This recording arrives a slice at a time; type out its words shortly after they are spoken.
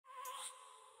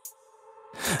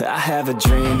I have a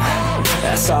dream,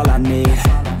 that's all I need.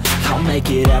 I'll make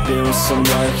it happen with some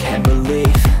work and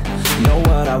belief. Know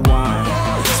what I want,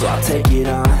 so I'll take it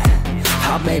on.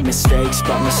 I've made mistakes,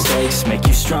 but mistakes make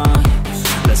you strong.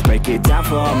 Let's break it down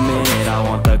for a minute. I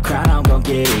want the crown, I'm gon'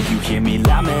 get it. You hear me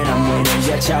loud, man, I'm winning.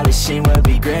 Yeah, Charlie Sheen will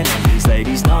be grinning. These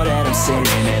ladies know that I'm sinning,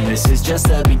 and this is just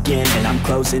the beginning. I'm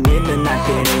closing in the night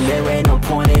inning. There ain't no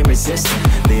point in resisting.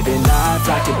 Living life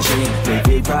like a dream, live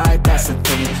it right, that's the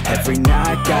thing. Every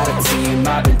night, got a team,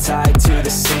 I've been tied to the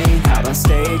scene. Out on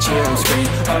stage, here I'm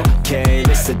screaming, okay,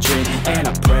 it's a dream. And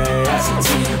I pray as a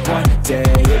team, one day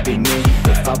it'll be me.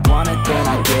 If I want it, then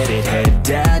I get it. Head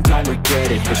down, don't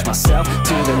regret it. Push myself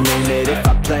to the limit. If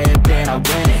I play it, then I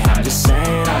win it. I'm just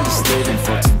saying, I'm just living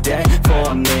for today.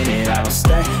 For a minute, I don't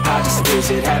stay, I just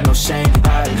visit. Have no shame,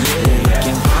 I admit it. They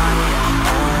can count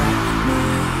on me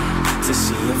to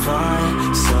see if I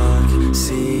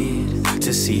succeed,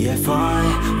 to see if I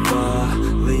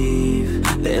believe.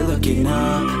 They're looking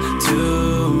up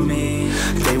to me.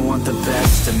 They want the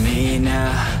best of me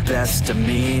now, best of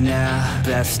me now,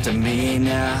 best of me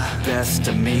now, best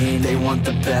of me. They want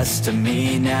the best of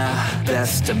me now,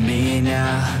 best of me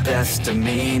now, best of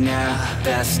me now,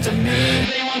 best of me.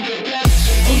 They want the best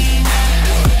of me now.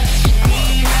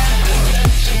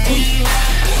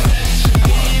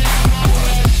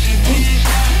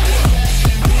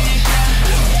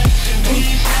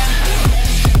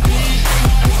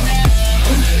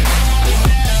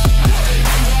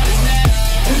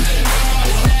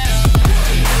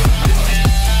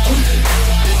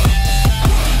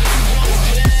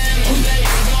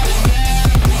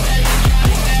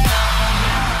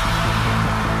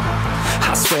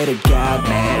 Swear to God,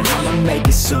 man, I'ma make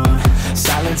it soon.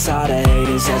 Silence all the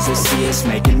haters as they see us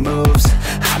making moves.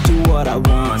 I do what I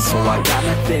want, so I got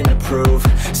nothing to prove.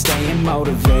 Staying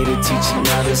motivated, teaching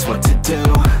others what to do.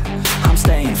 I'm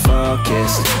staying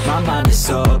focused, my mind is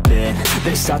open.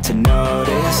 They start to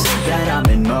notice that I'm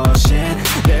in motion.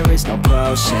 There is no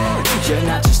potion, you're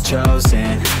not just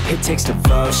chosen. It takes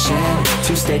devotion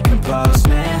to stay composed,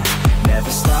 man.